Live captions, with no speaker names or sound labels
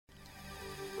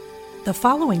The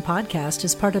following podcast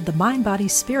is part of the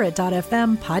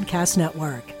MindBodySpirit.fm podcast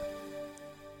network.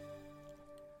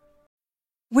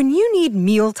 When you need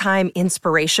mealtime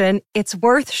inspiration, it's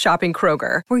worth shopping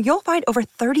Kroger, where you'll find over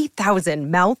 30,000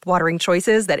 mouth-watering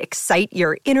choices that excite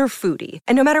your inner foodie.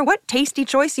 And no matter what tasty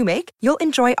choice you make, you'll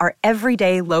enjoy our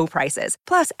everyday low prices,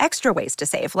 plus extra ways to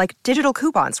save, like digital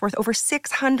coupons worth over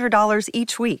 $600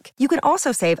 each week. You can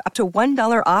also save up to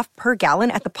 $1 off per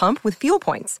gallon at the pump with fuel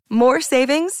points. More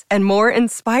savings and more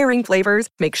inspiring flavors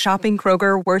make shopping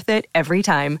Kroger worth it every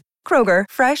time. Kroger,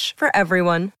 fresh for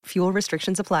everyone. Fuel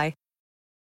restrictions apply.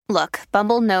 Look,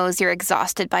 Bumble knows you're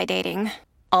exhausted by dating.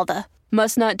 All the,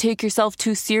 must not take yourself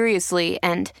too seriously,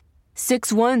 and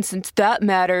 6'1" since that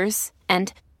matters,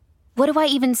 and what do I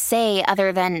even say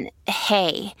other than,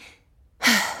 hey?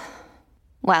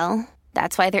 Well,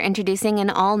 that's why they're introducing an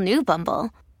all-new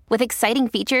Bumble, with exciting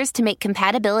features to make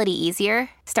compatibility easier,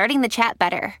 starting the chat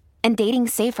better, and dating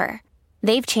safer.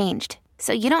 They've changed,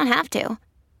 so you don't have to.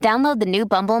 Download the new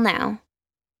Bumble now.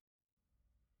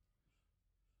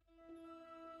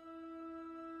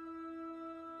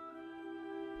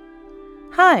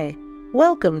 Hi,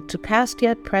 welcome to Past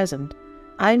Yet Present.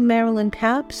 I'm Marilyn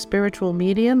Kapp, spiritual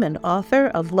medium and author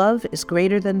of Love is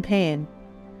Greater Than Pain.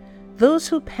 Those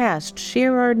who passed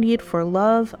share our need for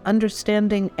love,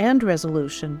 understanding, and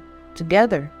resolution.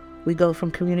 Together, we go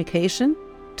from communication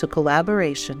to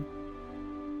collaboration.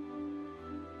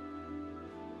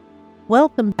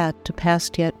 Welcome back to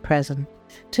Past Yet Present.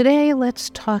 Today, let's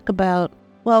talk about,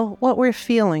 what we're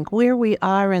feeling, where we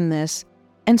are in this,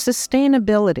 and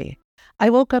sustainability. I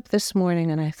woke up this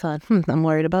morning and I thought, I'm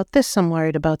worried about this, I'm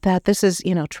worried about that. This is,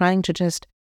 trying to just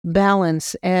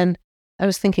balance. And I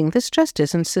was thinking, this just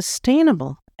isn't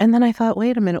sustainable. And then I thought,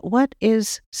 wait a minute, what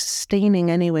is sustaining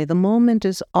anyway? The moment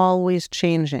is always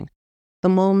changing. The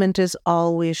moment is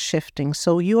always shifting.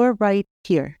 So you're right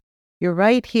here. You're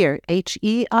right here.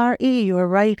 H-E-R-E, you're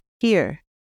right here.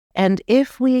 And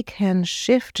if we can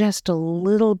shift just a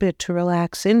little bit to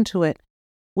relax into it,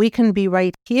 we can be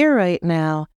right here, right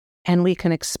now. And we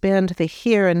can expand the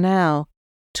here and now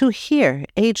to hear,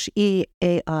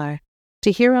 H-E-A-R,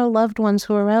 to hear our loved ones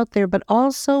who are out there, but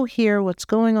also hear what's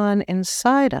going on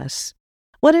inside us.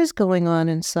 What is going on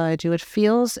inside you? It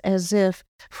feels as if,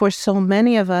 for so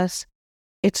many of us,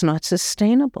 it's not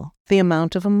sustainable. The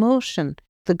amount of emotion,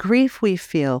 the grief we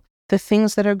feel, the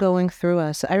things that are going through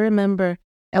us. I remember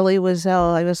Elie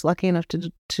Wiesel, I was lucky enough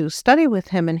to study with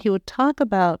him, and he would talk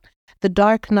about the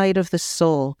dark night of the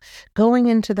soul, going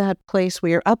into that place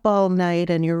where you're up all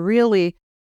night and you're really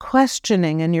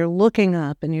questioning and you're looking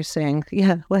up and you're saying,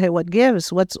 what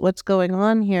gives? What's going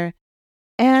on here?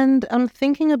 And I'm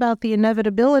thinking about the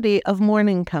inevitability of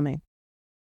morning coming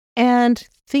and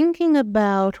thinking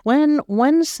about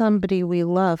when somebody we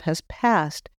love has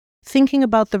passed, thinking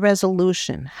about the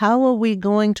resolution. How are we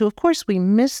going to, of course we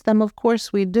miss them, of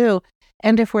course we do.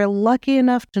 And if we're lucky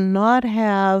enough to not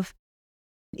have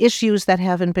issues that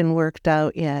haven't been worked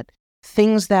out yet,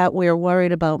 things that we're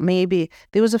worried about. Maybe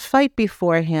there was a fight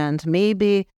beforehand.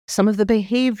 Maybe some of the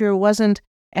behavior wasn't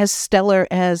as stellar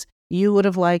as you would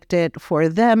have liked it for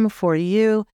them, for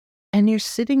you. And you're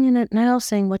sitting in it now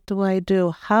saying, what do I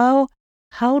do?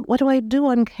 What do I do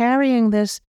on carrying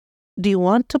this? Do you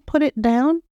want to put it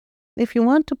down? If you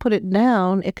want to put it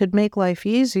down, it could make life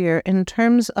easier in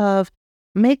terms of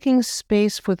making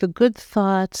space for the good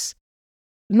thoughts.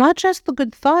 Not just the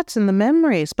good thoughts and the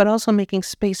memories, but also making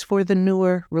space for the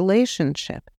newer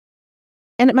relationship.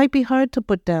 And it might be hard to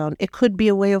put down. It could be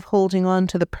a way of holding on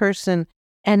to the person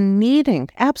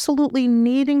and absolutely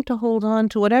needing to hold on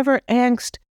to whatever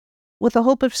angst with the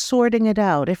hope of sorting it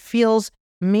out. It feels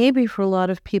maybe for a lot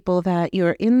of people that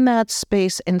you're in that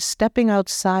space and stepping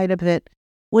outside of it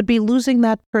would be losing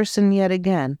that person yet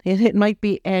again. It might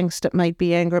be angst, it might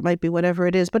be anger, it might be whatever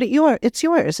it is, but it's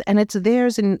yours and it's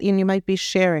theirs and you might be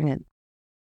sharing it.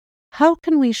 How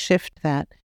can we shift that?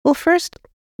 Well, first,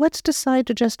 let's decide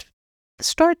to just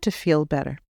start to feel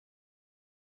better.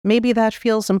 Maybe that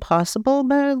feels impossible,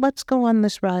 but let's go on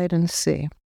this ride and see.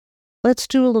 Let's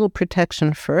do a little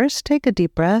protection first. Take a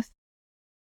deep breath.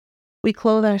 We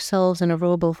clothe ourselves in a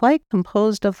robe of light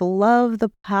composed of the love, the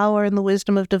power, and the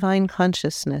wisdom of divine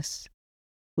consciousness.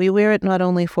 We wear it not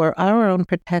only for our own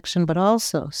protection, but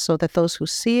also so that those who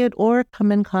see it or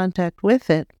come in contact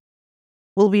with it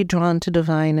will be drawn to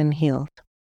divine and healed.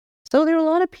 So there are a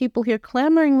lot of people here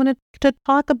clamoring to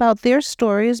talk about their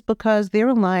stories because they're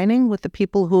aligning with the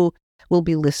people who will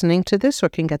be listening to this or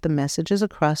can get the messages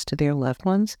across to their loved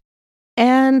ones.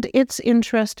 And it's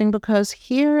interesting because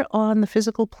here on the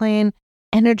physical plane,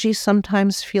 energy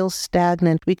sometimes feels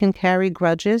stagnant. We can carry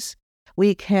grudges.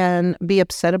 We can be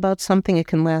upset about something. It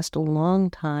can last a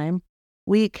long time.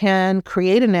 We can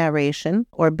create a narration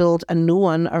or build a new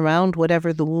one around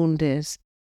whatever the wound is.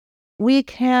 We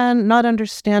can not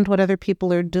understand what other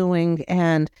people are doing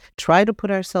and try to put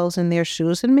ourselves in their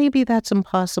shoes, and maybe that's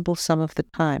impossible some of the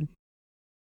time.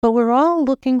 But we're all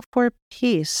looking for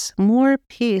peace, more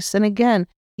peace. And again,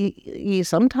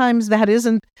 sometimes that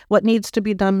isn't what needs to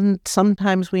be done.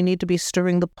 Sometimes we need to be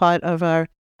stirring the pot of our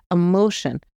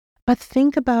emotion. But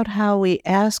think about how we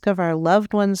ask of our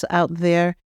loved ones out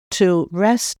there to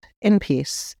rest in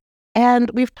peace. And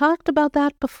we've talked about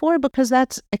that before because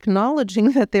that's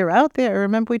acknowledging that they're out there.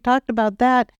 Remember, we talked about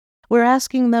that. We're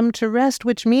asking them to rest,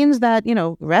 which means that,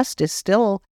 rest is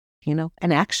still,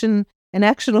 an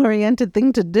action-oriented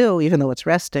thing to do, even though it's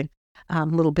resting. A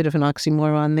little bit of an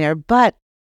oxymoron there. But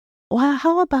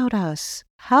how about us?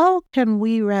 How can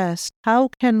we rest? How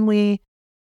can we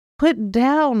put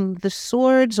down the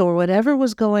swords or whatever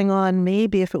was going on,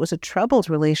 maybe if it was a troubled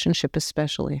relationship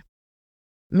especially?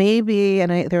 Maybe,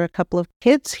 and there are a couple of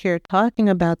kids here talking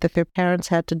about that their parents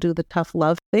had to do the tough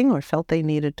love thing or felt they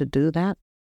needed to do that.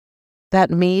 That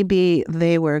maybe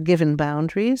they were given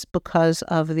boundaries because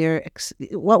of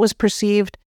what was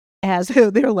perceived as,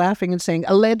 they're laughing and saying,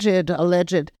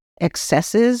 alleged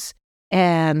excesses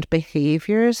and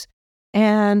behaviors.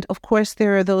 And of course,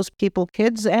 there are those people,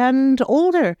 kids and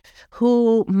older,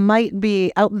 who might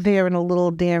be out there and a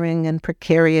little daring and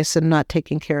precarious and not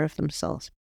taking care of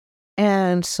themselves.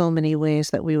 And so many ways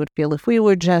that we would feel if we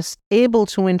were just able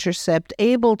to intercept,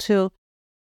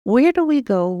 where do we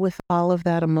go with all of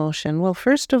that emotion? Well,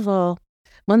 first of all,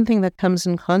 one thing that comes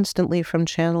in constantly from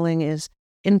channeling is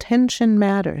intention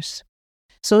matters.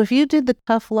 So if you did the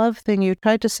tough love thing, you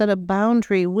tried to set a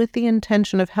boundary with the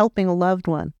intention of helping a loved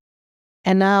one.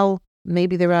 And now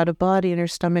maybe they're out of body and her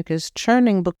stomach is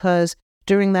churning because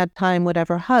during that time,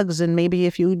 whatever hugs, and maybe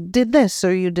if you did this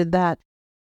or you did that,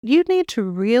 you need to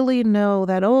really know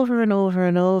that over and over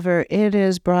and over, it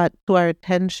is brought to our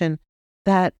attention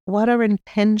that what our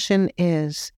intention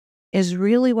is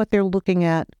really what they're looking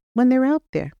at when they're out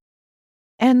there.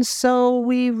 And so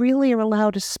we really are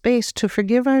allowed a space to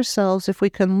forgive ourselves if we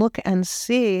can look and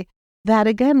see that,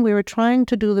 again, we were trying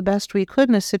to do the best we could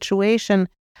in a situation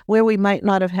where we might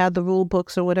not have had the rule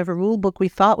books or whatever rule book we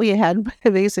thought we had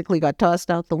basically got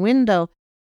tossed out the window.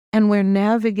 And we're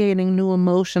navigating new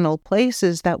emotional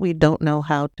places that we don't know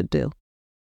how to do.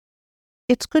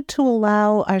 It's good to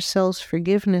allow ourselves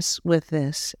forgiveness with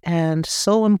this. And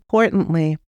so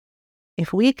importantly,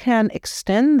 if we can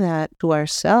extend that to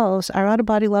ourselves, our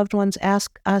out-of-body loved ones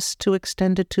ask us to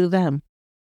extend it to them.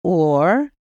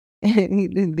 Or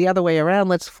the other way around,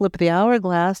 let's flip the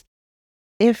hourglass.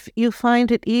 If you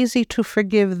find it easy to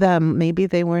forgive them, maybe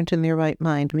they weren't in their right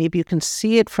mind, maybe you can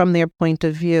see it from their point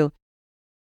of view.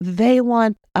 They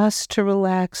want us to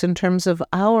relax in terms of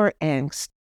our angst.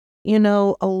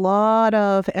 A lot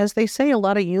of, as they say,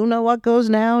 what goes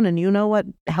down and what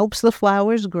helps the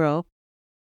flowers grow.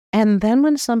 And then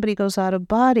when somebody goes out of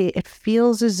body, it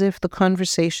feels as if the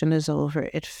conversation is over.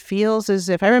 It feels as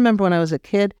if, I remember when I was a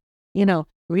kid,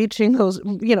 reading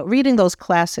those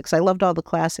classics. I loved all the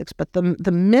classics, but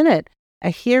the minute a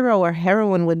hero or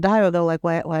heroine would die, I would go like,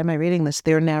 why am I reading this?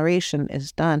 Their narration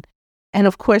is done. And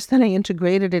of course, then I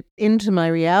integrated it into my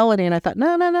reality and I thought,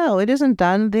 no, it isn't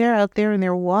done. They're out there and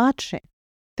they're watching.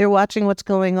 They're watching what's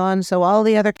going on. So all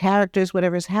the other characters,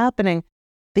 whatever's happening,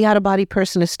 the out-of-body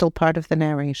person is still part of the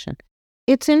narration.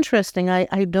 It's interesting.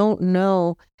 I don't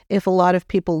know if a lot of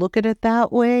people look at it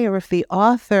that way or if the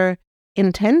author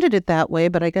intended it that way,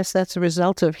 but I guess that's a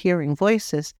result of hearing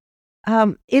voices.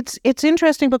 It's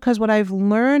interesting because what I've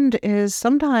learned is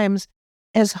sometimes,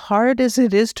 as hard as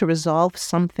it is to resolve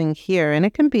something here, and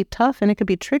it can be tough and it can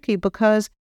be tricky because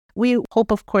we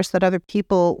hope, of course, that other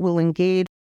people will engage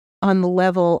on the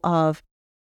level of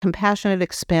compassionate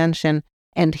expansion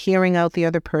and hearing out the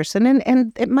other person.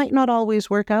 And it might not always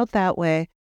work out that way.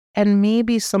 And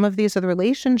maybe some of these are the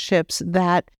relationships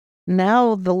that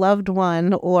now the loved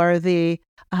one or the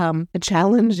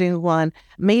challenging one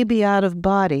may be out of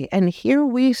body. And here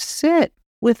we sit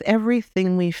with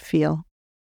everything we feel.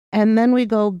 And then we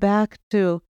go back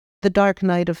to the dark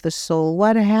night of the soul.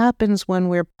 What happens when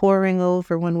we're pouring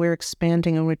over, when we're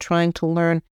expanding and we're trying to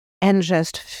learn and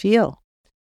just feel?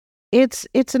 It's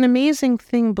an amazing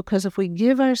thing because if we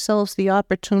give ourselves the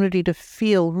opportunity to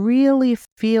feel, really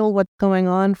feel what's going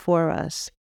on for us,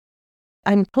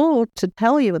 I'm told to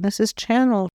tell you, and this is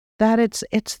channeled, that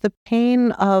it's the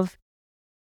pain of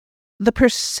the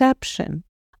perception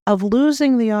of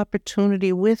losing the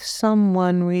opportunity with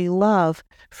someone we love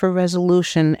for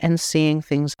resolution and seeing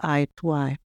things eye to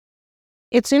eye.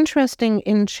 It's interesting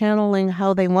in channeling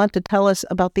how they want to tell us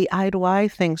about the eye-to-eye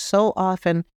thing so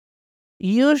often.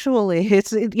 Usually,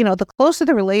 the closer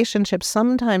the relationship,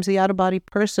 sometimes the out-of-body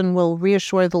person will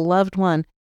reassure the loved one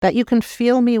that you can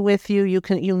feel me with you,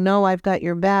 you know I've got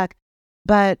your back.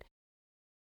 But,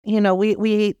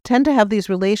 we tend to have these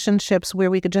relationships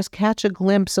where we could just catch a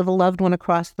glimpse of a loved one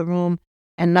across the room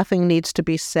and nothing needs to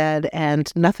be said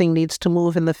and nothing needs to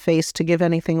move in the face to give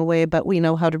anything away, but we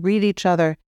know how to read each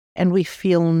other and we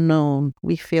feel known.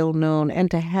 We feel known. And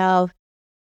to have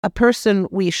a person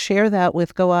we share that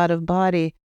with go out of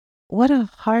body, what a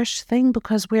harsh thing,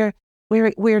 because we're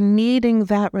needing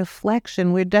that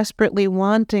reflection. We're desperately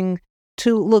wanting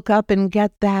to look up and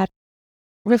get that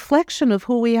reflection of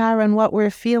who we are and what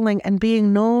we're feeling and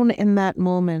being known in that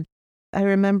moment. I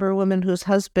remember a woman whose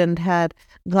husband had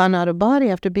gone out of body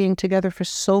after being together for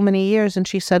so many years, and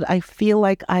she said, I feel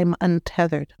like I'm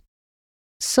untethered.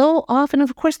 So often,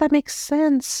 of course, that makes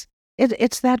sense.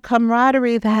 It's that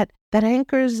camaraderie that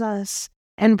anchors us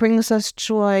and brings us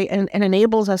joy and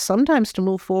enables us sometimes to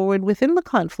move forward within the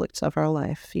conflicts of our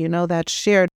life. That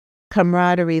shared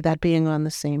camaraderie, that being on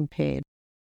the same page.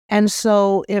 And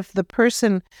so if the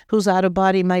person who's out of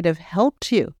body might have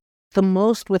helped you the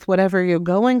most with whatever you're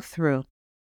going through,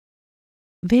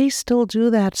 they still do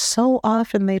that. So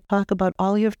often they talk about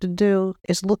all you have to do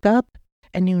is look up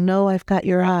and I've got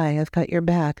your eye, I've got your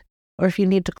back. Or if you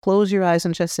need to close your eyes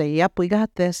and just say, yep, we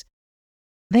got this.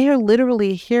 They are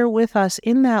literally here with us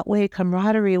in that way,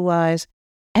 camaraderie-wise,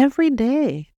 every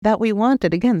day that we want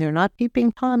it. Again, they're not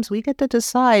peeping toms. We get to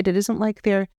decide. It isn't like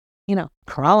they're,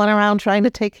 crawling around trying to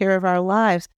take care of our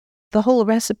lives. The whole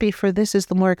recipe for this is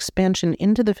the more expansion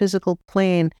into the physical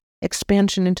plane,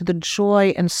 expansion into the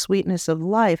joy and sweetness of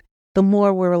life, the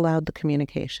more we're allowed the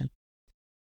communication.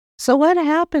 So what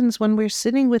happens when we're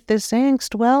sitting with this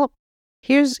angst? Well,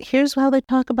 here's how they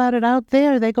talk about it out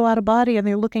there. They go out of body and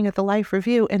they're looking at the life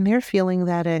review and they're feeling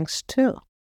that angst too.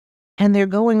 And they're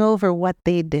going over what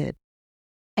they did.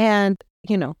 And,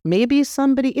 maybe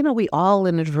somebody, we all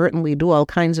inadvertently do all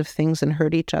kinds of things and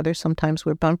hurt each other. Sometimes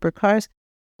we're bumper cars.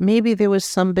 Maybe there was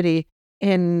somebody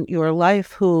in your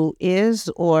life who is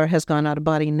or has gone out of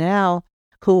body now,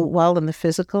 who, while in the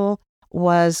physical,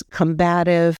 was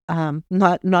combative,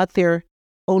 not their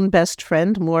own best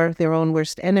friend, more their own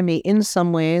worst enemy in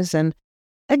some ways. And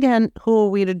again, who are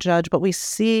we to judge? But we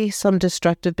see some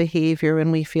destructive behavior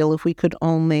and we feel if they could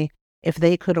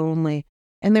only.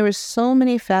 And there are so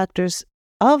many factors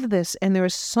of this, and there are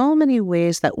so many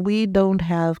ways that we don't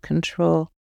have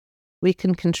control. We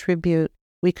can contribute.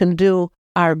 We can do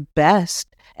our best.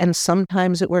 And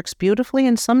sometimes it works beautifully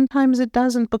and sometimes it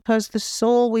doesn't, because the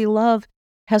soul we love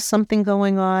has something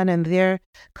going on and they're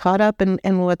caught up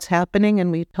in what's happening.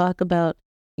 And we talk about,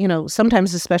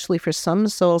 sometimes, especially for some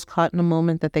souls, caught in a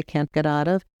moment that they can't get out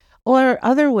of, or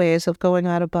other ways of going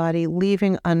out of body,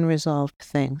 leaving unresolved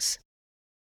things.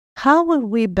 How would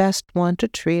we best want to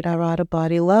treat our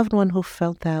out-of-body loved one who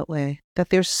felt that way, that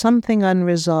there's something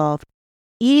unresolved,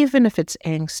 even if it's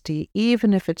angsty,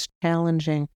 even if it's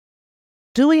challenging?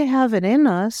 Do we have it in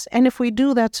us? And if we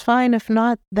do, that's fine. If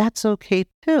not, that's okay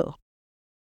too.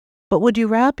 But would you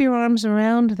wrap your arms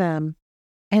around them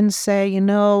and say,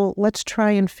 let's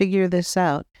try and figure this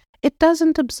out? It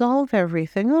doesn't absolve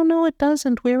everything. Oh, no, it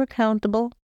doesn't. We're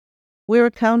accountable. We're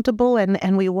accountable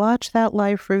and we watch that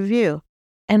life review.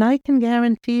 And I can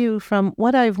guarantee you from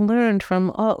what I've learned from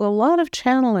a lot of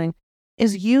channeling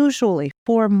is usually,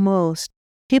 for most,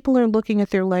 people are looking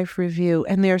at their life review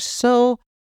and they're so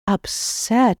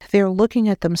upset. They're looking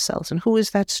at themselves and who is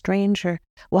that stranger?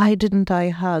 Why didn't I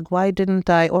hug? Why didn't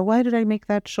I? Or why did I make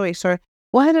that choice? Or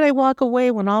why did I walk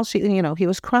away when he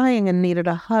was crying and needed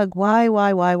a hug? Why?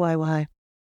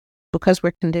 Because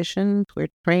we're conditioned, we're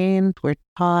trained, we're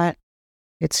taught.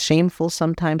 It's shameful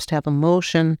sometimes to have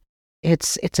emotion.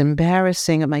 It's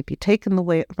embarrassing. It might be taken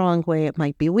the wrong way. It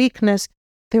might be weakness.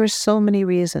 There are so many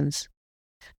reasons.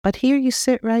 But here you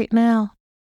sit right now.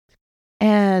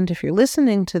 And if you're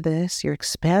listening to this, you're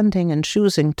expanding and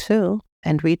choosing to,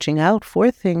 and reaching out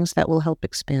for things that will help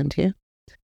expand you.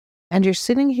 And you're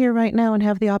sitting here right now and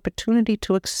have the opportunity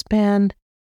to expand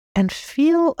and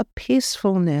feel a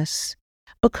peacefulness,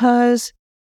 because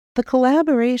the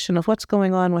collaboration of what's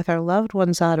going on with our loved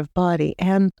ones out of body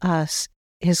and us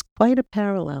is quite a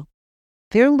parallel.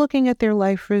 They're looking at their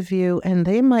life review and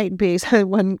they might be,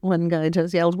 one guy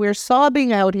just yelled, we're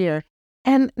sobbing out here.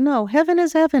 And no, heaven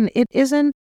is heaven. It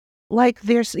isn't like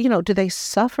there's, do they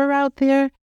suffer out there?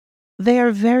 They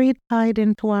are very tied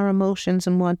into our emotions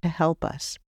and want to help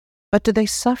us. But do they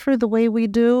suffer the way we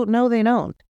do? No, they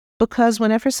don't. Because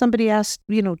whenever somebody asks,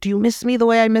 do you miss me the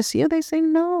way I miss you? They say,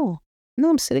 no, No,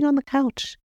 I'm sitting on the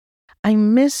couch. I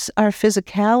miss our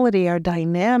physicality, our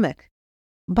dynamic.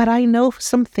 But I know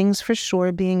some things for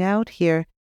sure being out here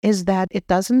is that it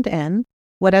doesn't end.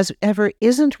 Whatever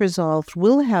isn't resolved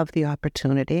will have the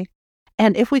opportunity.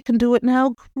 And if we can do it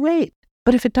now, great.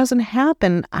 But if it doesn't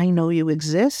happen, I know you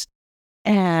exist.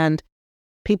 And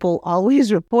people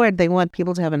always report they want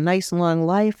people to have a nice long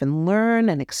life and learn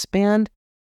and expand.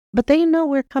 But they know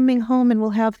we're coming home and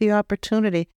we'll have the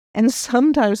opportunity. And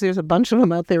sometimes there's a bunch of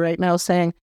them out there right now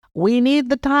saying, we need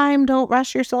the time. Don't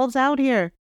rush yourselves out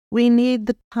here. We need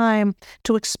the time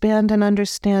to expand and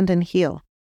understand and heal.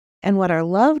 And what our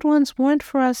loved ones want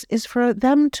for us is for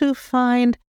them to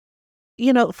find,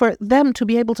 for them to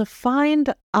be able to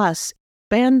find us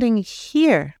expanding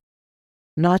here,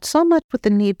 not so much with the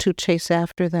need to chase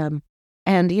after them.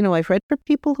 And, I've read for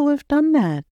people who have done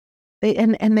that.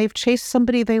 They've chased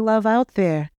somebody they love out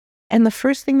there. And the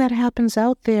first thing that happens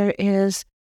out there is,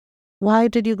 why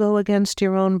did you go against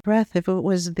your own breath? If it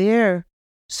was their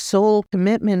sole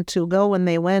commitment to go when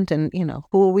they went, and,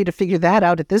 who are we to figure that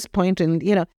out at this point?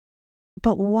 And,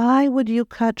 but why would you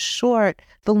cut short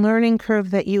the learning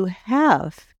curve that you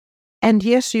have? And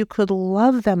yes, you could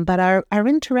love them, but our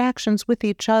interactions with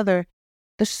each other,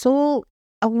 the soul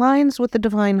aligns with the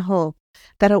divine whole,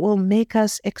 that it will make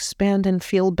us expand and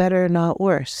feel better, not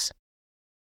worse.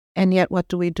 And yet, what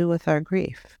do we do with our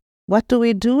grief? What do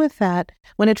we do with that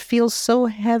when it feels so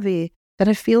heavy that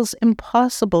it feels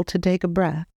impossible to take a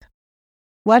breath?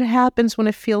 What happens when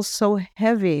it feels so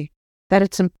heavy that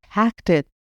it's impacted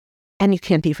and you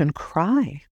can't even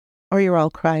cry, or you're all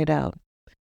cried out?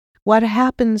 What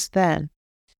happens then?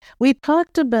 When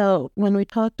we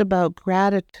talked about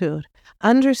gratitude,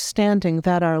 understanding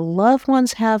that our loved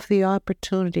ones have the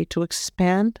opportunity to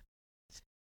expand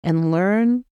and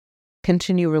learn,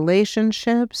 continue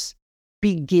relationships,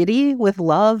 be giddy with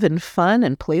love and fun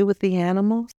and play with the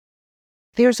animals.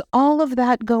 There's all of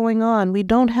that going on. We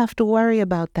don't have to worry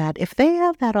about that. If they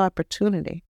have that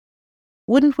opportunity,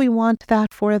 wouldn't we want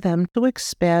that for them to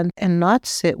expand and not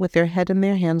sit with their head in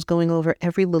their hands going over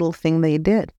every little thing they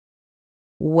did?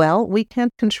 Well, we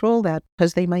can't control that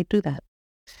because they might do that.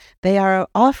 They are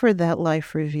offered that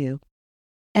life review,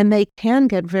 and they can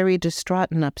get very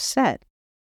distraught and upset,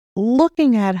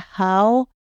 looking at how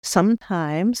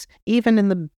sometimes, even in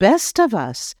the best of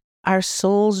us, our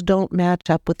souls don't match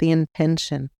up with the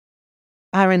intention.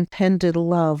 Our intended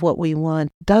love, what we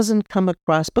want, doesn't come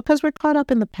across because we're caught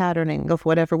up in the patterning of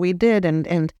whatever we did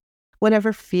and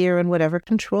whatever fear and whatever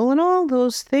control and all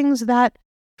those things that,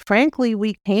 frankly,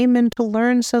 we came in to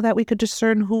learn so that we could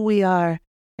discern who we are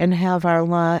and have our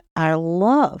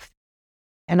love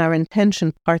and our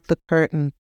intention part the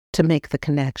curtain to make the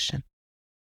connection.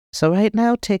 So right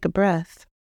now, take a breath.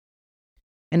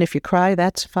 And if you cry,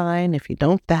 that's fine. If you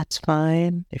don't, that's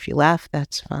fine. If you laugh,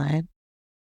 that's fine.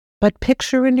 But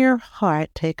picture in your heart,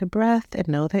 take a breath, and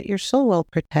know that you're so well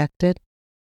protected.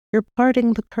 You're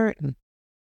parting the curtain.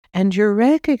 And you're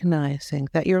recognizing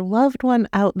that your loved one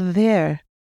out there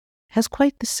has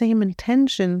quite the same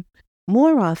intention,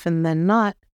 more often than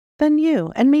not, than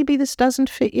you. And maybe this doesn't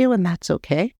fit you, and that's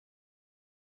okay.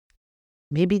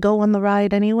 Maybe go on the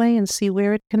ride anyway and see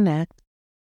where it connects.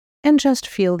 And just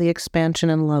feel the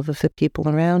expansion and love of the people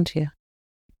around you.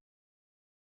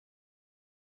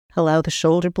 Allow the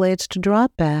shoulder blades to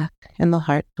drop back and the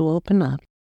heart to open up.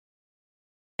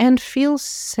 And feel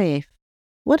safe.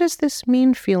 What does this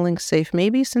mean, feeling safe?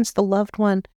 Maybe since the loved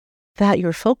one that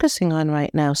you're focusing on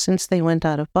right now, since they went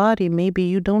out of body, maybe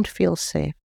you don't feel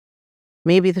safe.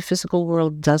 Maybe the physical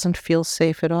world doesn't feel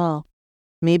safe at all.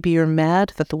 Maybe you're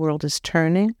mad that the world is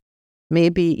turning.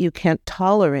 Maybe you can't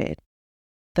tolerate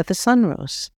that the sun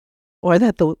rose, or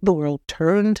that the world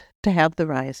turned to have the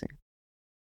rising.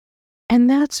 And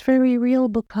that's very real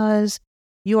because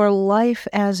your life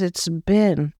as it's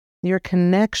been, your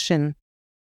connection,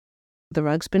 the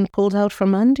rug's been pulled out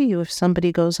from under you if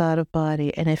somebody goes out of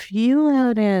body. And if you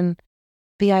add in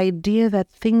the idea that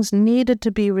things needed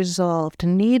to be resolved,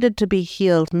 needed to be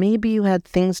healed, maybe you had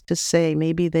things to say,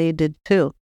 maybe they did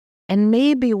too. And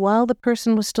maybe while the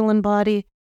person was still in body,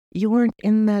 you weren't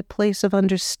in that place of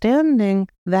understanding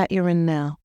that you're in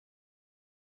now.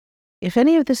 If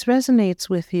any of this resonates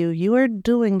with you, you are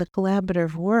doing the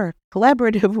collaborative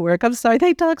work. I'm sorry,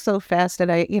 they talk so fast that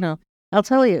I'll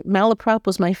tell you, malaprop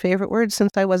was my favorite word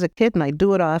since I was a kid, and I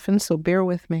do it often, so bear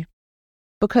with me.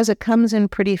 Because it comes in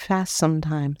pretty fast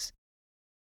sometimes.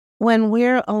 When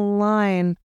we're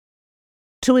aligned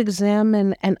to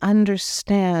examine and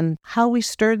understand how we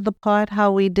stirred the pot,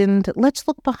 how we didn't, let's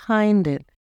look behind it.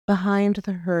 Behind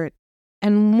the hurt,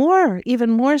 and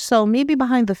even more so, maybe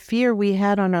behind the fear we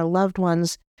had on our loved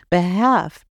ones'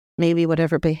 behalf. maybe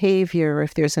whatever behavior, or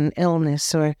if there's an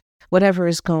illness or whatever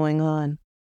is going on.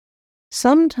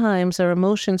 Sometimes our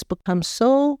emotions become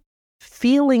so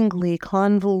feelingly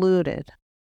convoluted.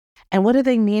 And what do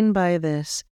they mean by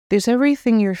this? There's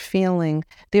everything you're feeling.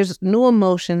 There's new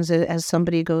emotions as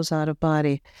somebody goes out of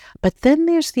body. But then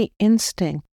there's the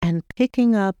instinct and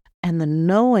picking up and the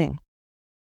knowing.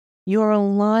 You're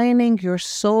aligning your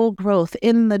soul growth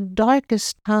in the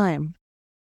darkest time,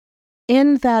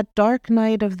 in that dark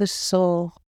night of the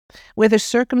soul, where the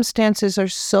circumstances are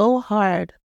so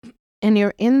hard, and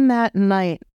you're in that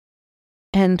night,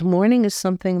 and morning is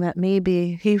something that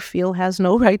maybe you feel has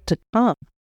no right to come.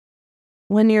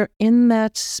 When you're in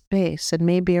that space, and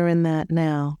maybe you're in that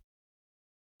now,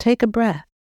 take a breath,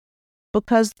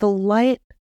 because the light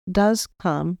does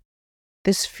come.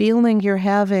 This feeling you're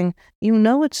having, you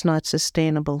know it's not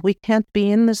sustainable. We can't be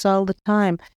in this all the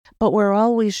time, but we're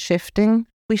always shifting.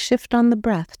 We shift on the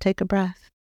breath. Take a breath.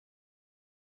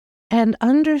 And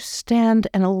understand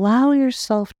and allow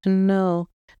yourself to know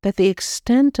that the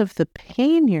extent of the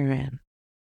pain you're in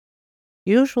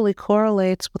usually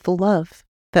correlates with the love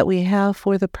that we have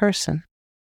for the person.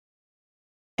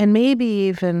 And maybe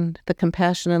even the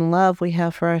compassion and love we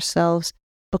have for ourselves,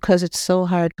 because it's so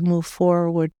hard to move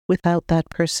forward without that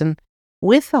person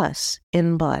with us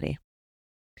in body.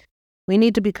 We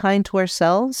need to be kind to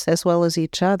ourselves as well as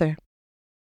each other.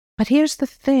 But here's the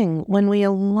thing, when we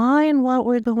align what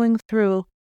we're going through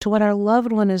to what our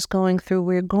loved one is going through,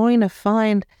 we're going to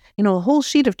find, a whole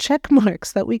sheet of check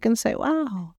marks that we can say,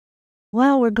 wow,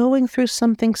 we're going through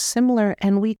something similar,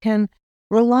 and we can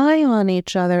rely on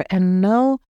each other and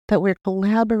know that we're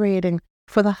collaborating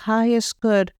for the highest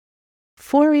good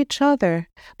for each other,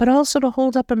 but also to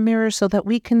hold up a mirror so that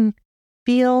we can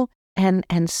feel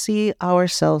and see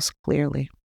ourselves clearly.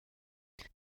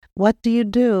 What do you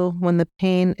do when the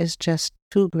pain is just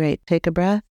too great? Take a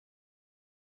breath.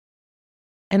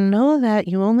 And know that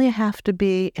you only have to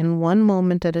be in one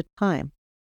moment at a time.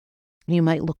 You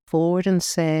might look forward and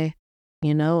say,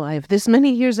 I have this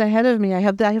many years ahead of me. I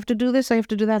have to do this. I have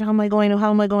to do that. How am I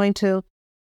going to?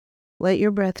 Let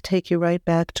your breath take you right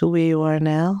back to where you are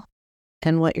now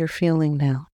and what you're feeling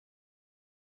now.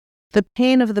 The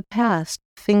pain of the past,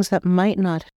 things that might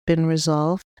not have been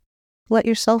resolved, let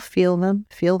yourself feel them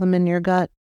in your gut,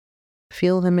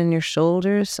 feel them in your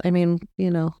shoulders.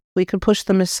 We could push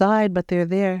them aside, but they're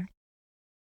there.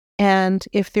 And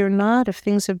if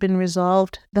things have been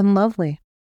resolved, then lovely.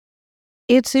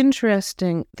 It's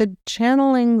interesting, the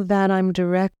channeling that I'm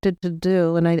directed to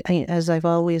do, and I, as I've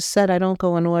always said, I don't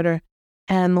go in order,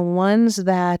 and the ones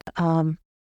that I'm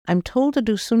told to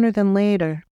do sooner than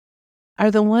later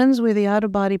are the ones where the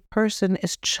out-of-body person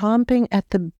is chomping at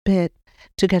the bit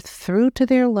to get through to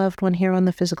their loved one here on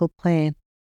the physical plane,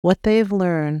 what they've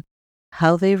learned,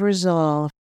 how they've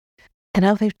resolved, and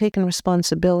how they've taken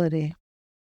responsibility.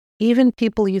 Even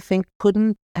people you think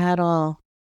couldn't at all.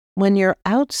 When you're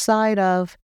outside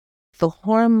of the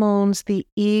hormones, the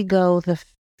ego, the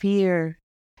fear,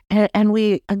 and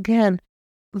we, again,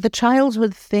 the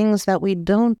childhood things that we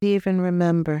don't even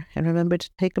remember, and remember to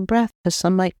take a breath because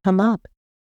some might come up.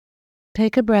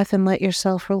 Take a breath and let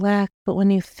yourself relax. But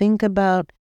when you think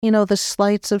about, the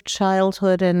slights of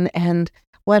childhood and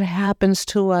what happens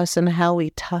to us and how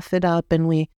we tough it up and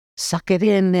we suck it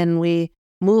in and we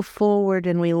move forward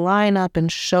and we line up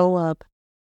and show up.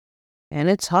 And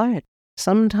it's hard.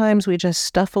 Sometimes we just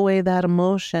stuff away that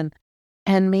emotion.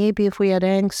 And maybe if we had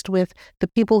angst with the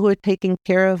people who are taking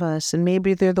care of us, and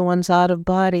maybe they're the ones out of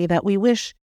body, that we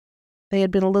wish they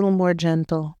had been a little more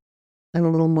gentle and a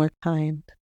little more kind.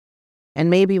 And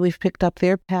maybe we've picked up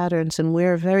their patterns and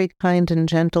we're very kind and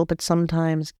gentle, but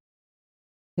sometimes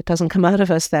it doesn't come out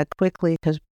of us that quickly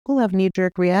because we'll have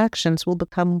knee-jerk reactions. We'll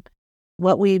become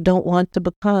what we don't want to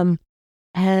become.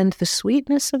 And the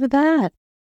sweetness of that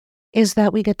is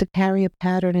that we get to carry a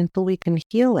pattern until we can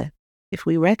heal it. If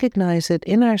we recognize it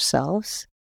in ourselves,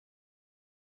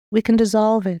 we can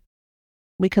dissolve it.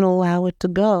 We can allow it to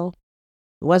go.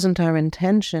 It wasn't our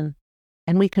intention.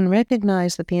 And we can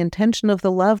recognize that the intention of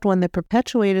the loved one that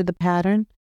perpetuated the pattern,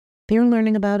 they're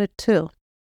learning about it too.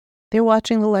 They're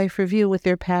watching the life review with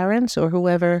their parents or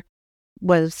whoever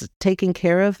was taking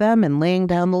care of them and laying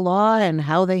down the law and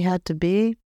how they had to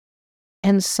be.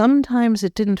 And sometimes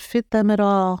it didn't fit them at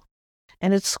all.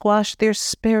 And it squashed their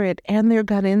spirit and their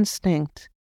gut instinct.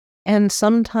 And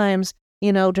sometimes,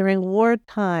 during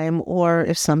wartime, or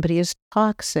if somebody is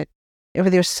toxic, if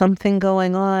there's something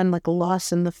going on, like a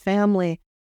loss in the family,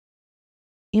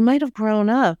 you might have grown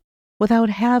up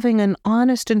without having an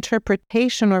honest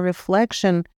interpretation or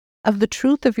reflection of the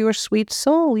truth of your sweet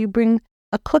soul. You bring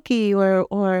a cookie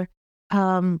or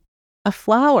a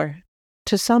flower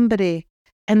to somebody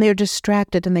and they're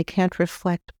distracted and they can't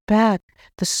reflect back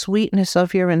the sweetness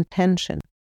of your intention.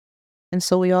 And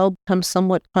so we all become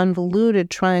somewhat convoluted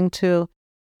trying to,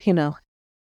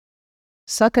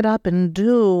 suck it up and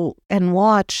do and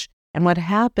watch. And what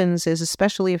happens is,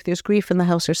 especially if there's grief in the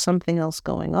house or something else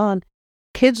going on,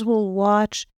 kids will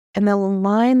watch and they'll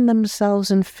align themselves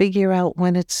and figure out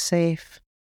when it's safe,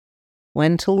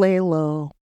 when to lay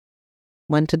low,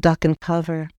 when to duck and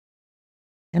cover.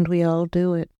 And we all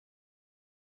do it.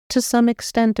 To some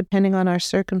extent, depending on our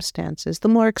circumstances. The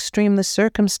more extreme the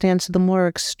circumstance, the more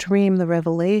extreme the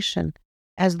revelation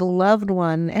as the loved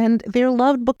one. And they're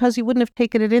loved because you wouldn't have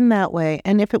taken it in that way.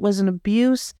 And if it was an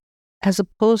abuse, as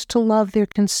opposed to love, there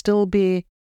can still be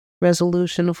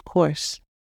resolution, of course.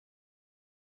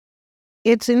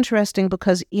 It's interesting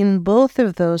because in both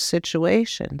of those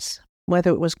situations,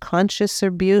 whether it was conscious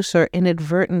abuse or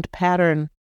inadvertent pattern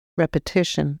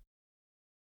repetition,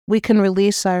 we can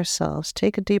release ourselves.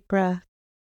 Take a deep breath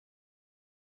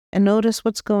and notice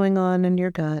what's going on in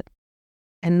your gut.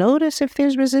 And notice if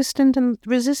there's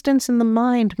resistance in the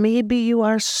mind. Maybe you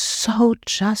are so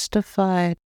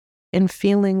justified in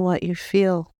feeling what you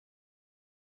feel.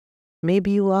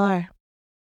 Maybe you are.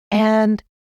 And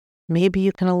maybe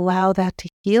you can allow that to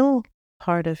heal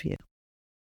part of you.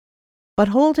 But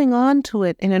holding on to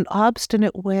it in an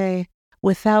obstinate way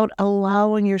without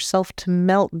allowing yourself to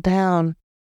melt down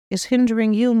is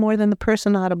hindering you more than the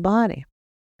person out of body.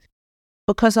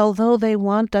 Because although they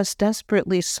want us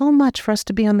desperately so much for us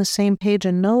to be on the same page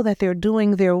and know that they're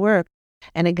doing their work,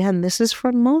 and again, this is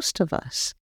for most of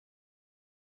us,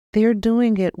 they're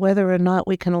doing it whether or not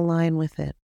we can align with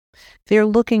it. They're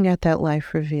looking at that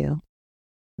life review.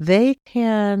 They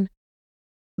can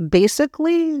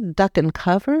basically duck and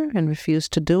cover and refuse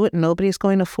to do it. Nobody's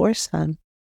going to force them.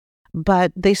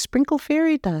 But they sprinkle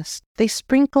fairy dust. They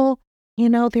sprinkle,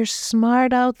 they're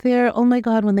smart out there. Oh my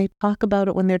God, when they talk about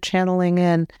it, when they're channeling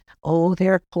in, oh,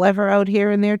 they're clever out here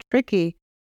and they're tricky.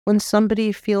 When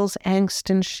somebody feels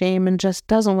angst and shame and just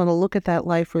doesn't want to look at that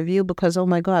life review because, oh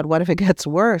my God, what if it gets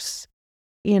worse?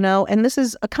 And this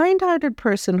is a kind-hearted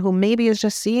person who maybe is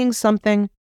just seeing something.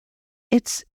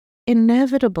 It's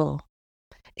inevitable.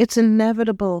 It's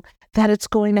inevitable that it's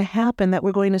going to happen, that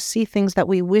we're going to see things that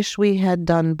we wish we had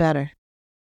done better.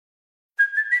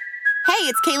 Hey,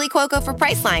 it's Kaylee Cuoco for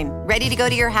Priceline. Ready to go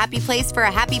to your happy place for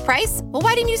a happy price? Well,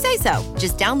 why didn't you say so?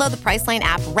 Just download the Priceline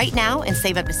app right now and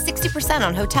save up to 60%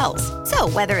 on hotels. So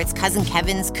whether it's Cousin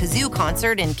Kevin's Kazoo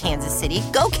Concert in Kansas City,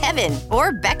 go Kevin,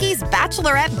 or Becky's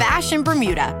Bachelorette Bash in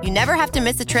Bermuda, you never have to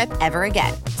miss a trip ever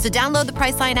again. So download the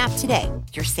Priceline app today.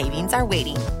 Your savings are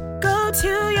waiting. Go to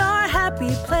your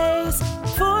happy place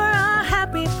for a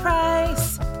happy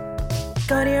price.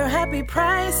 Go to your happy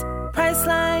price,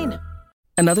 Priceline.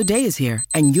 Another day is here,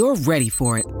 and you're ready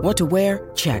for it. What to wear?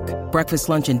 Check. Breakfast,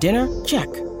 lunch, and dinner?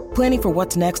 Check. Planning for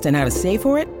what's next and how to save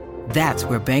for it? That's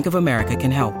where Bank of America can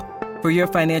help. For your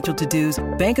financial to-dos,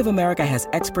 Bank of America has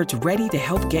experts ready to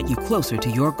help get you closer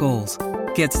to your goals.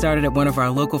 Get started at one of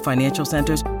our local financial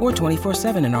centers or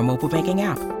 24/7 in our mobile banking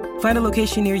app. Find a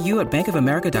location near you at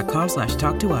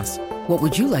bankofamerica.com/talktous. What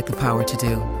would you like the power to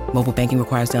do? Mobile banking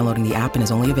requires downloading the app and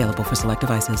is only available for select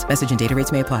devices. Message and data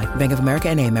rates may apply. Bank of America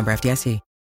N.A., member FDIC.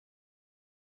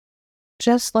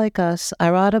 Just like us,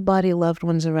 our out-of-body loved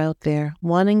ones are out there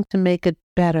wanting to make it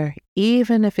better,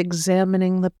 even if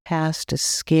examining the past is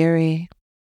scary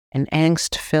and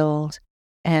angst-filled,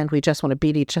 and we just want to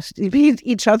beat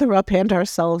each other up and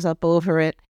ourselves up over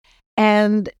it.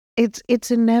 And it's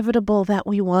inevitable that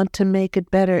we want to make it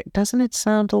better. Doesn't it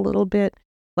sound a little bit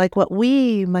like what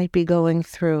we might be going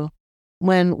through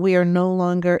when we are no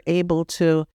longer able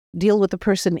to deal with the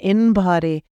person in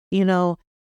body?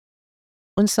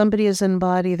 When somebody is in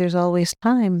body, there's always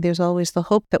time. There's always the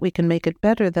hope that we can make it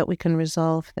better, that we can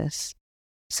resolve this.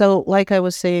 So like I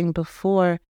was saying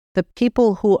before, the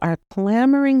people who are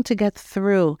clamoring to get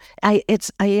through, I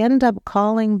end up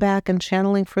calling back and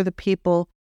channeling for the people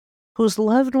whose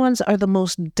loved ones are the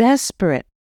most desperate,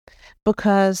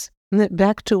 because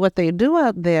back to what they do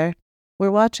out there,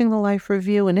 we're watching the life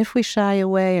review, and if we shy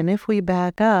away and if we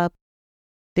back up,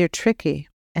 they're tricky.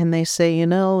 And they say,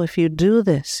 if you do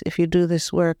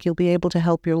this work, you'll be able to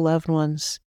help your loved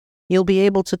ones. You'll be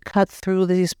able to cut through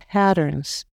these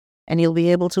patterns, and you'll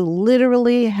be able to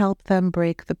literally help them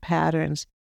break the patterns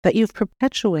that you've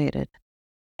perpetuated.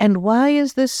 And why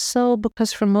is this so?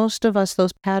 Because for most of us,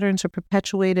 those patterns are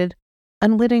perpetuated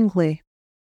unwittingly,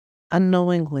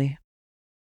 unknowingly.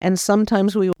 And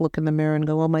sometimes we look in the mirror and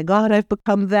go, oh my God, I've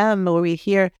become them. Or we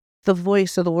hear the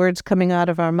voice or the words coming out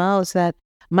of our mouths that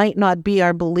might not be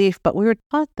our belief, but we were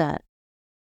taught that.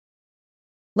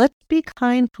 let's be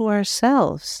kind to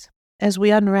ourselves as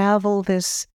we unravel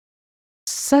this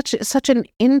such an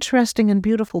interesting and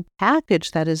beautiful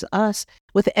package that is us,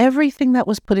 with everything that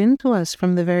was put into us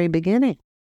from the very beginning.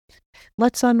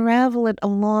 Let's unravel it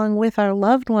along with our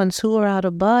loved ones who are out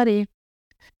of body,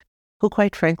 who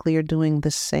quite frankly are doing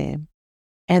the same.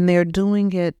 And they're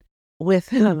doing it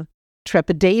with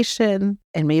trepidation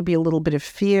and maybe a little bit of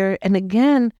fear. And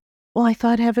again, well, I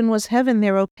thought heaven was heaven.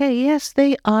 They're okay. Yes,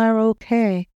 they are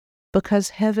okay, because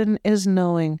heaven is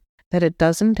knowing that it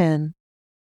doesn't end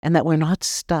and that we're not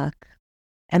stuck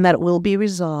and that it will be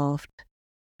resolved.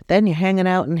 But then you're hanging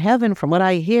out in heaven. From what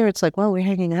I hear, it's like, well, we're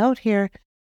hanging out here.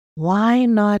 Why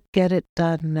not get it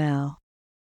done now?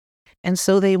 And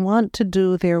so they want to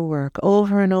do their work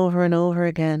over and over and over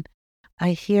again.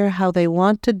 I hear how they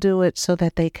want to do it so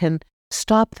that they can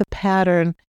stop the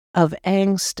pattern of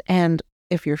angst. And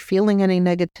if you're feeling any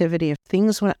negativity, if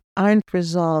things aren't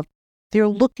resolved, they're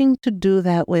looking to do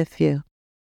that with you.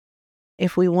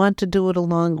 If we want to do it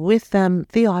along with them,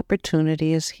 the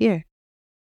opportunity is here.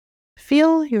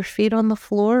 Feel your feet on the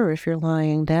floor, or if you're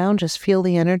lying down, just feel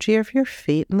the energy of your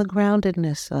feet and the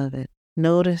groundedness of it.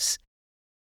 Notice,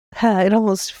 it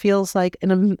almost feels like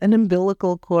an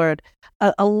umbilical cord,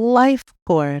 a life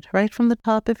cord right from the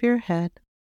top of your head,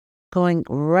 going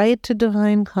right to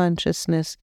divine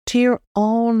consciousness, to your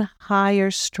own higher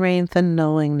strength and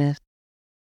knowingness.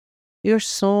 Your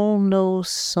soul knows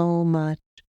so much,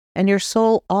 and your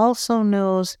soul also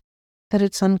knows that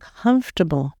it's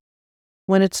uncomfortable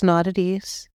when it's not at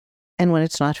ease and when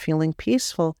it's not feeling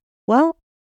peaceful. Well,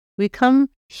 we come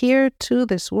here to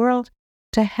this world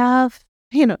to have,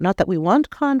 not that we want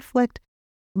conflict,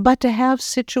 but to have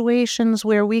situations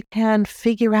where we can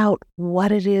figure out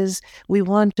what it is we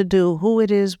want to do, who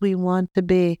it is we want to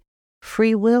be.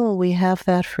 Free will, we have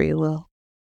that free will.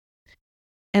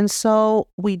 And so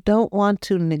we don't want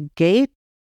to negate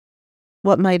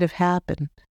what might have happened.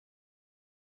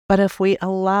 But if we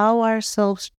allow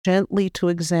ourselves gently to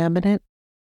examine it,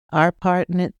 our part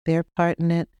in it, their part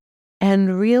in it,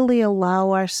 and really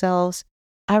allow ourselves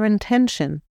our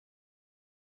intention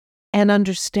and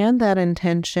understand that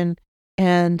intention,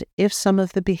 and if some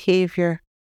of the behavior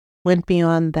went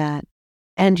beyond that,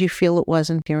 and you feel it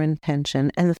wasn't your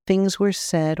intention, and things were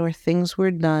said or things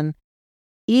were done,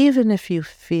 even if you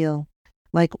feel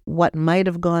like what might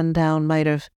have gone down might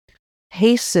have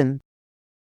hastened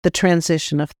the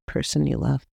transition of the person you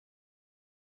love,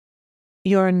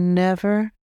 you're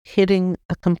never hitting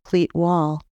a complete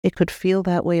wall. It could feel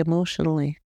that way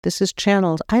emotionally. This is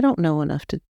channeled. I don't know enough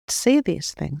to say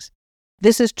these things.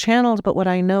 This is channeled, but what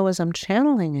I know as I'm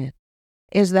channeling it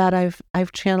is that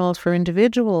I've channeled for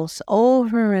individuals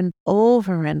over and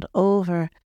over and over,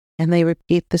 and they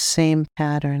repeat the same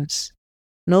patterns.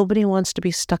 Nobody wants to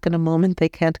be stuck in a moment they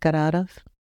can't get out of.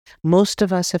 Most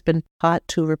of us have been taught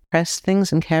to repress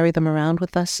things and carry them around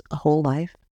with us a whole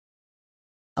life.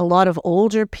 A lot of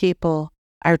older people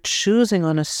are choosing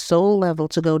on a soul level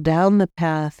to go down the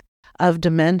path of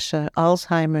dementia,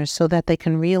 Alzheimer's, so that they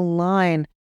can realign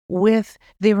with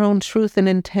their own truth and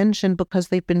intention because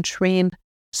they've been trained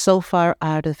so far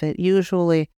out of it.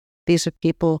 Usually, these are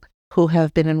people who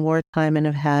have been in wartime and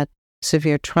have had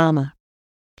severe trauma.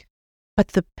 But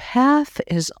the path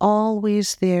is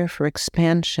always there for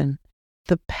expansion.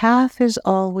 The path is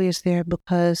always there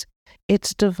because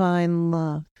it's divine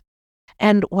love.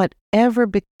 And whatever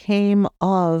became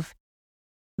of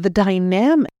the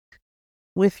dynamic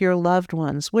with your loved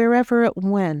ones, wherever it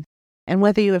went, and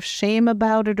whether you have shame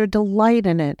about it or delight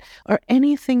in it or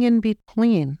anything in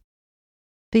between,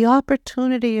 the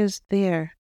opportunity is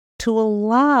there to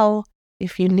allow,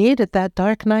 if you need it, that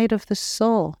dark night of the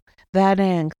soul, that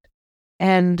angst.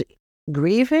 And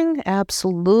grieving,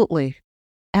 absolutely,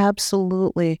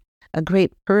 absolutely. A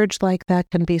great purge like that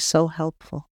can be so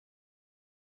helpful.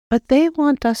 But they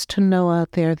want us to know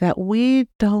out there that we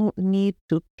don't need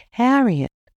to carry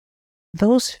it,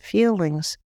 those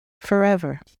feelings,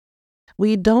 forever.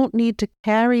 We don't need to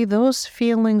carry those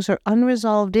feelings or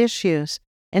unresolved issues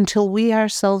until we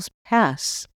ourselves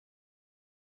pass.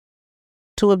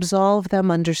 To absolve them,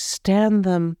 understand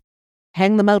them,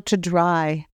 hang them out to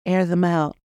dry, air them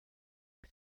out.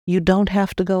 You don't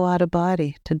have to go out of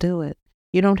body to do it.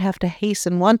 You don't have to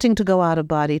hasten wanting to go out of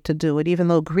body to do it, even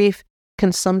though grief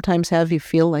can sometimes have you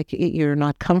feel like you're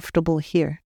not comfortable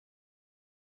here.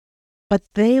 But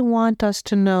they want us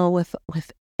to know with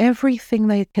everything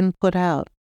they can put out,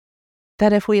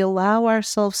 that if we allow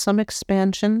ourselves some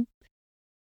expansion,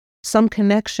 some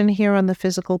connection here on the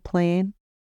physical plane,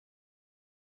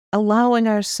 allowing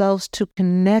ourselves to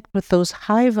connect with those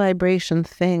high vibration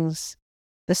things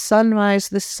The sunrise,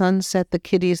 the sunset, the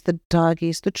kitties, the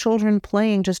doggies, the children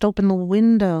playing. Just open the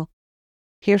window.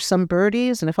 Hear some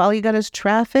birdies, and if all you got is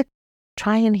traffic,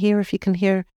 try and hear if you can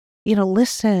hear,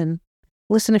 listen.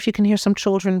 Listen if you can hear some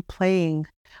children playing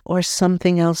or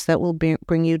something else that will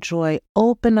bring you joy.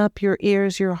 Open up your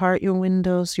ears, your heart, your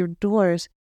windows, your doors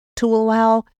to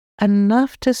allow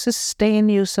enough to sustain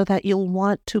you so that you'll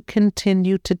want to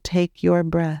continue to take your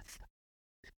breath.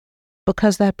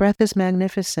 Because that breath is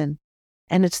magnificent.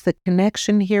 And it's the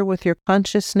connection here with your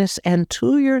consciousness and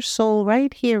to your soul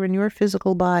right here in your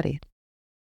physical body.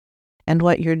 And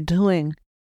what you're doing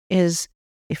is,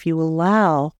 if you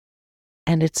allow,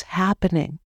 and it's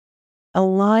happening,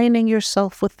 aligning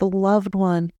yourself with the loved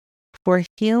one for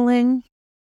healing,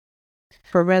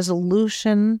 for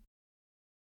resolution.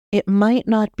 It might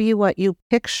not be what you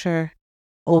picture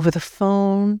over the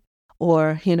phone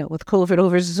or, with COVID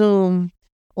over Zoom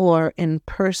or in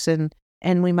person,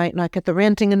 and we might not get the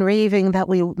ranting and raving that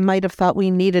we might have thought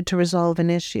we needed to resolve an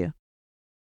issue.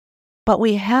 But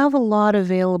we have a lot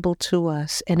available to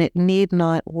us, and it need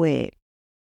not wait.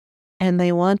 And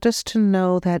they want us to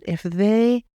know that if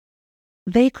they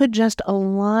could just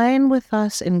align with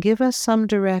us and give us some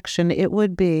direction, it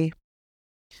would be,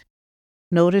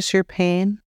 notice your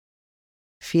pain,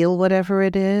 feel whatever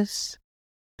it is,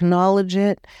 acknowledge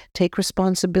it, take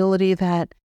responsibility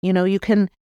that, you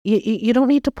don't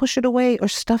need to push it away or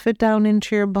stuff it down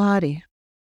into your body.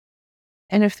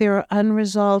 And if there are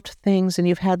unresolved things and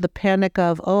you've had the panic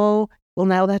of, oh, well,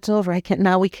 now that's over. We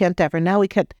can't ever.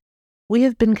 We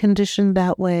have been conditioned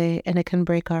that way, and it can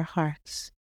break our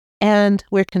hearts. And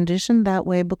we're conditioned that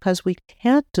way because we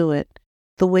can't do it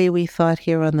the way we thought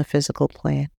here on the physical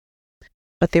plane.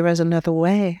 But there is another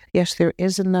way. Yes, there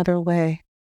is another way.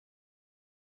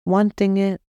 Wanting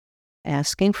it,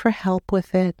 asking for help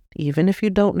with it, even if you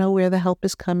don't know where the help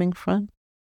is coming from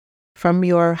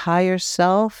your higher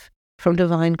self, from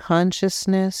divine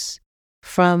consciousness,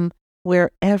 from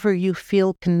wherever you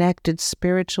feel connected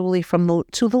spiritually,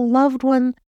 to the loved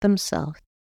one themselves.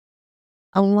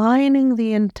 Aligning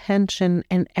the intention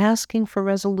and asking for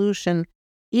resolution,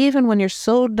 even when you're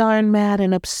so darn mad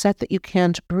and upset that you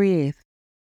can't breathe,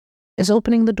 is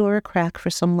opening the door a crack for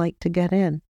some light to get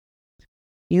in.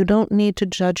 You don't need to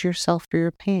judge yourself for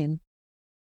your pain.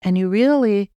 And you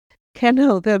really can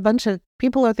know there are a bunch of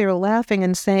people out there laughing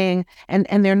and saying, and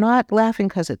they're not laughing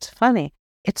because it's funny.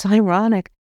 It's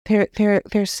ironic.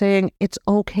 They're saying it's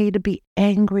okay to be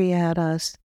angry at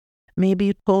us. Maybe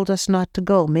you told us not to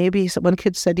go. Maybe one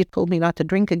kid said, you told me not to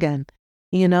drink again.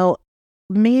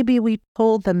 Maybe we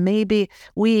told them, maybe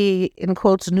we, in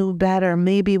quotes, knew better.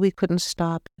 Maybe we couldn't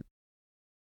stop it.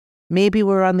 Maybe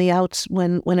we're on the outs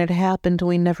when it happened and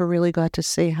we never really got to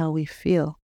say how we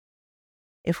feel.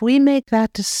 If we make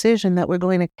that decision that we're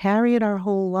going to carry it our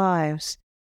whole lives,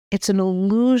 it's an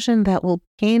illusion that will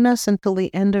pain us until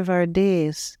the end of our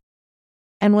days.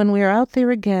 And when we're out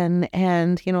there again,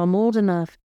 and, I'm old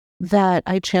enough that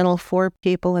I channel 4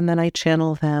 people and then I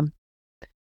channel them.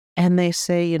 And they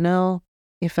say,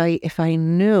 if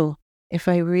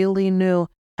I really knew,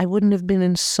 I wouldn't have been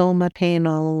in so much pain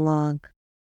all along.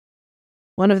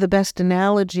 One of the best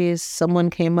analogies someone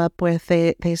came up with,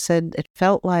 they said it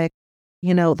felt like,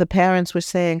 the parents were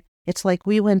saying, it's like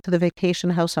we went to the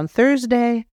vacation house on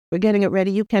Thursday, we're getting it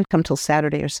ready, you can't come till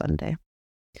Saturday or Sunday.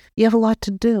 You have a lot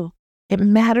to do. It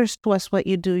matters to us what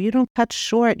you do. You don't cut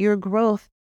short your growth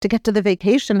to get to the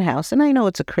vacation house. And I know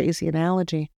it's a crazy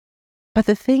analogy, but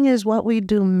the thing is, what we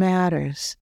do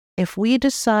matters. If we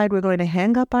decide we're going to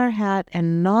hang up our hat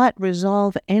and not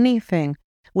resolve anything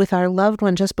with our loved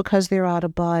one just because they're out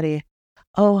of body,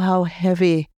 oh, how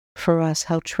heavy for us,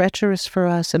 how treacherous for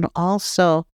us, and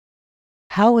also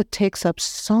how it takes up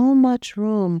so much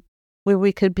room where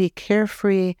we could be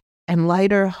carefree and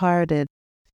lighter-hearted,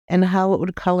 and how it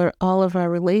would color all of our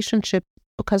relationships,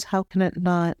 because how can it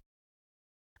not?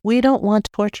 We don't want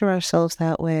to torture ourselves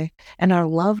that way, and our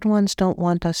loved ones don't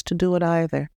want us to do it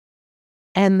either.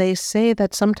 And they say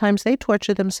that sometimes they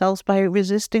torture themselves by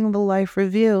resisting the life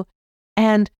review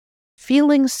and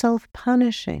feeling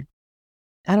self-punishing.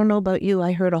 I don't know about you,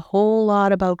 I heard a whole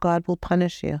lot about God will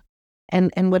punish you.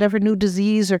 And whatever new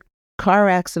disease or car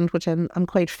accident, which I'm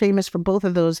quite famous for both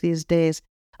of those these days.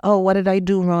 Oh, what did I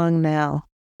do wrong now?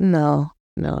 No.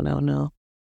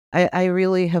 I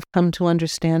really have come to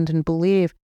understand and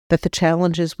believe that the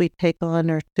challenges we take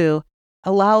on are to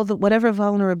allow whatever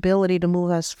vulnerability to move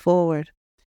us forward.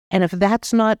 And if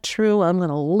that's not true, I'm going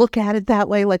to look at it that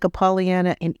way like a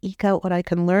Pollyanna and eke out what I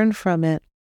can learn from it,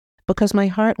 because my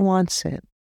heart wants it.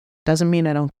 Doesn't mean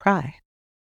I don't cry.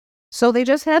 So they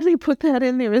just had me put that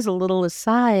in there as a little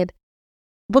aside,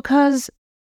 because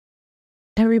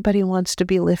Everybody wants to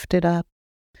be lifted up.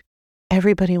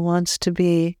 Everybody wants to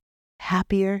be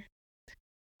happier.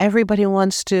 Everybody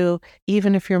wants to,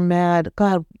 even if you're mad,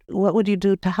 God, what would you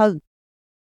do to hug?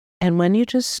 And when you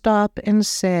just stop and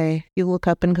say, you look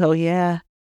up and go, yeah,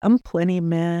 I'm plenty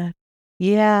mad.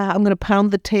 Yeah, I'm going to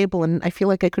pound the table and I feel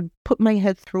like I could put my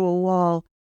head through a wall.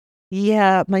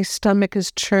 Yeah, my stomach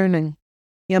is churning.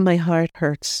 Yeah, my heart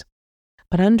hurts.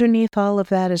 But underneath all of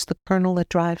that is the kernel that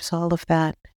drives all of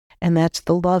that. And that's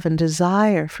the love and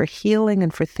desire for healing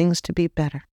and for things to be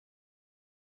better.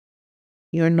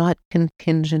 You're not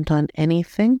contingent on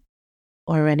anything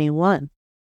or anyone.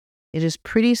 It is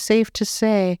pretty safe to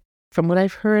say, from what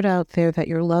I've heard out there, that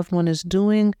your loved one is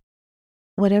doing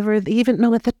whatever, even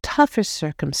though at the toughest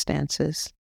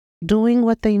circumstances, doing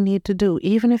what they need to do,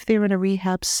 even if they're in a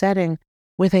rehab setting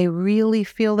where they really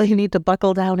feel they need to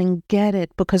buckle down and get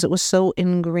it because it was so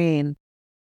ingrained.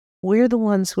 We're the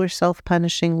ones who are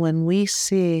self-punishing when we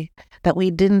see that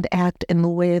we didn't act in the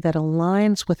way that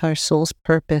aligns with our soul's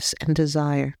purpose and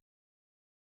desire.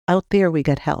 Out there we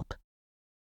get help.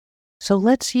 So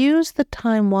let's use the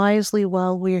time wisely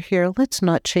while we're here. Let's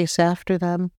not chase after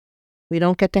them. We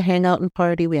don't get to hang out and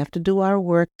party. We have to do our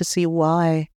work to see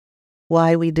why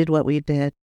we did what we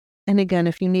did. And again,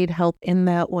 if you need help in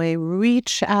that way,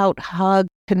 reach out, hug,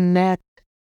 connect,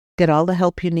 get all the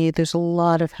help you need. There's a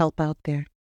lot of help out there.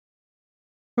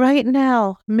 Right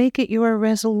now, make it your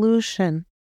resolution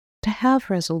to have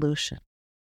resolution.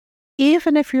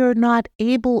 Even if you're not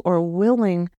able or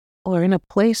willing or in a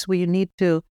place where you need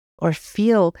to or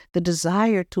feel the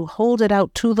desire to hold it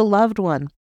out to the loved one.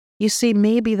 You see,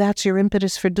 maybe that's your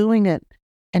impetus for doing it,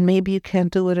 and maybe you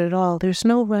can't do it at all. There's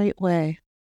no right way.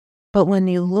 But when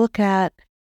you look at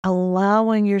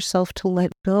allowing yourself to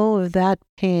let go of that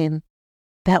pain,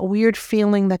 that weird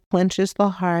feeling that clenches the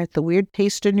heart, the weird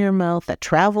taste in your mouth that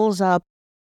travels up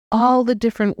all the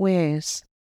different ways,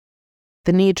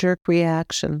 the knee-jerk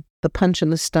reaction, the punch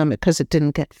in the stomach because it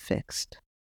didn't get fixed.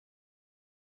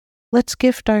 Let's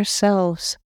gift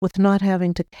ourselves with not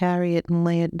having to carry it and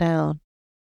lay it down.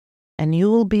 And you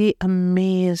will be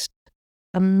amazed,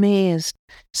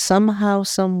 somehow,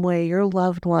 some way, your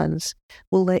loved ones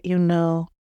will let you know,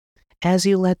 as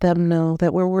you let them know,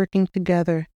 that we're working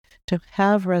together to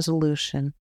have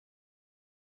resolution,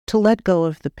 to let go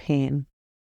of the pain,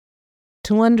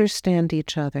 to understand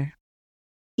each other,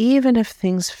 even if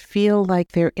things feel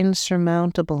like they're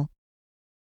insurmountable.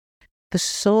 The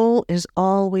soul is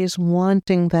always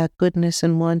wanting that goodness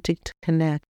and wanting to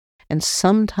connect. And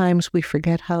sometimes we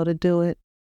forget how to do it.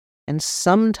 And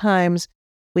sometimes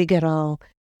we get all,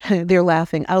 they're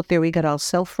laughing out there, we get all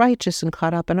self-righteous and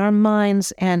caught up in our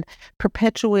minds and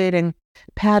perpetuating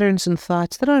patterns and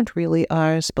thoughts that aren't really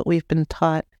ours, but we've been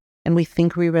taught and we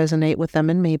think we resonate with them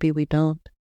and maybe we don't.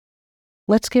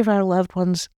 Let's give our loved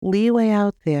ones leeway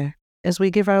out there as we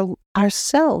give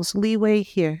ourselves leeway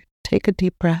here. Take a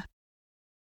deep breath.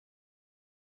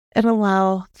 And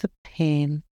allow the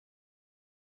pain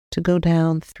to go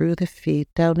down through the feet,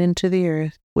 down into the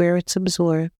earth, where it's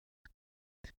absorbed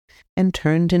and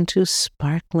turned into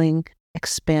sparkling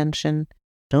expansion.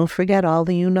 Don't forget all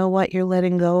the you-know-what you're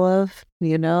letting go of.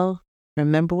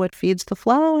 Remember what feeds the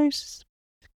flowers.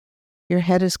 Your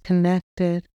head is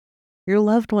connected. Your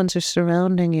loved ones are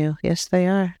surrounding you. Yes, they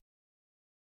are.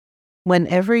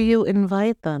 Whenever you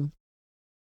invite them,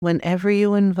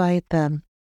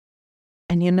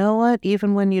 and you know what?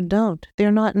 Even when you don't,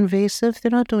 they're not invasive.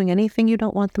 They're not doing anything you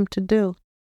don't want them to do.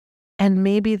 And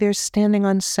maybe they're standing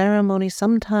on ceremony.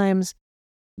 Sometimes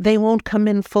they won't come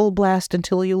in full blast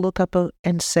until you look up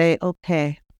and say,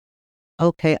 okay,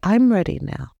 I'm ready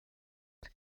now.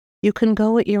 You can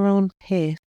go at your own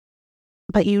pace,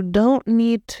 but you don't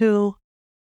need to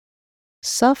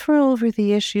suffer over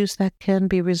the issues that can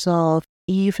be resolved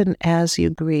even as you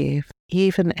grieve,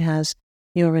 even as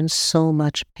you're in so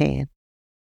much pain.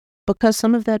 Because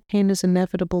some of that pain is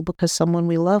inevitable because someone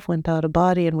we love went out of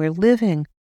body and we're living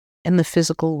in the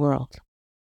physical world.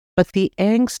 But the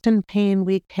angst and pain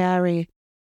we carry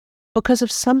because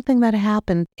of something that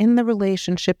happened in the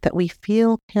relationship that we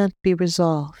feel can't be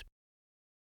resolved.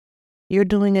 You're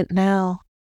doing it now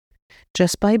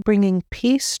just by bringing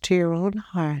peace to your own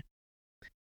heart,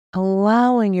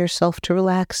 allowing yourself to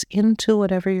relax into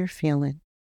whatever you're feeling.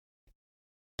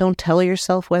 Don't tell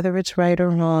yourself whether it's right or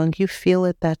wrong. You feel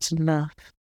it, that's enough.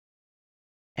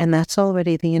 And that's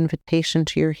already the invitation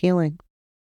to your healing.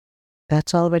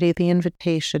 That's already the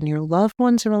invitation. Your loved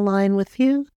ones are aligned with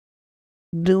you,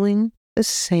 doing the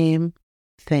same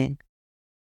thing.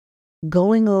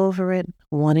 Going over it,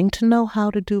 wanting to know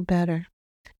how to do better.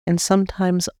 And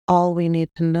sometimes all we need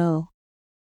to know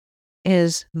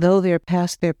is, though they're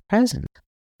past their present,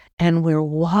 and we're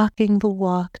walking the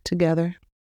walk together,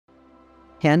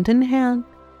 hand in hand,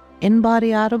 in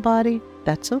body, out of body,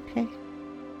 that's okay.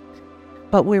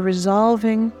 But we're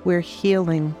resolving, we're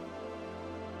healing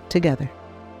together.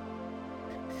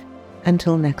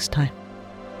 Until next time.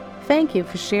 Thank you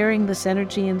for sharing this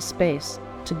energy and space.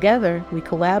 Together, we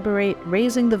collaborate,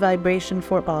 raising the vibration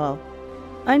for all.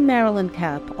 I'm Marilyn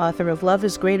Kapp, author of Love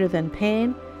is Greater Than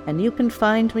Pain, and you can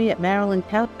find me at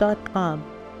marilynkapp.com.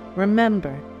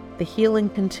 Remember, the healing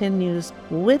continues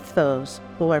with those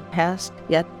who are past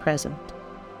yet present.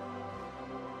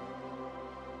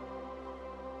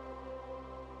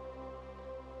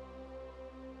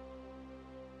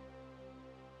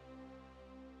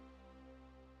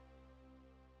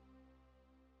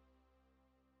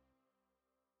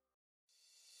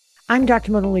 I'm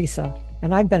Dr. Mona Lisa,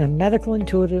 and I've been a medical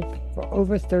intuitive for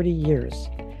over 30 years.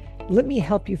 Let me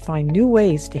help you find new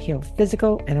ways to heal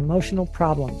physical and emotional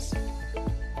problems.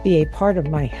 Be a part of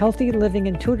my Healthy Living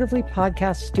Intuitively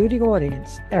podcast studio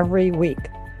audience every week.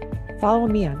 Follow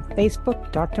me on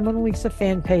Facebook, Dr. Mona Lisa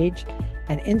fan page,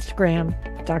 and Instagram,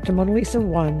 Dr. Mona Lisa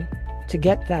 1, to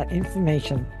get that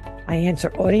information. I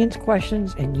answer audience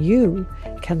questions, and you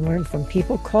can learn from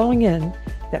people calling in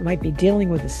that might be dealing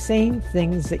with the same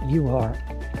things that you are.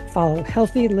 Follow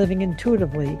Healthy Living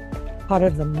Intuitively, part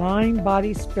of the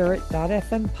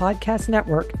MindBodySpirit.fm podcast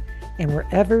network, and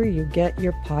wherever you get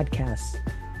your podcasts.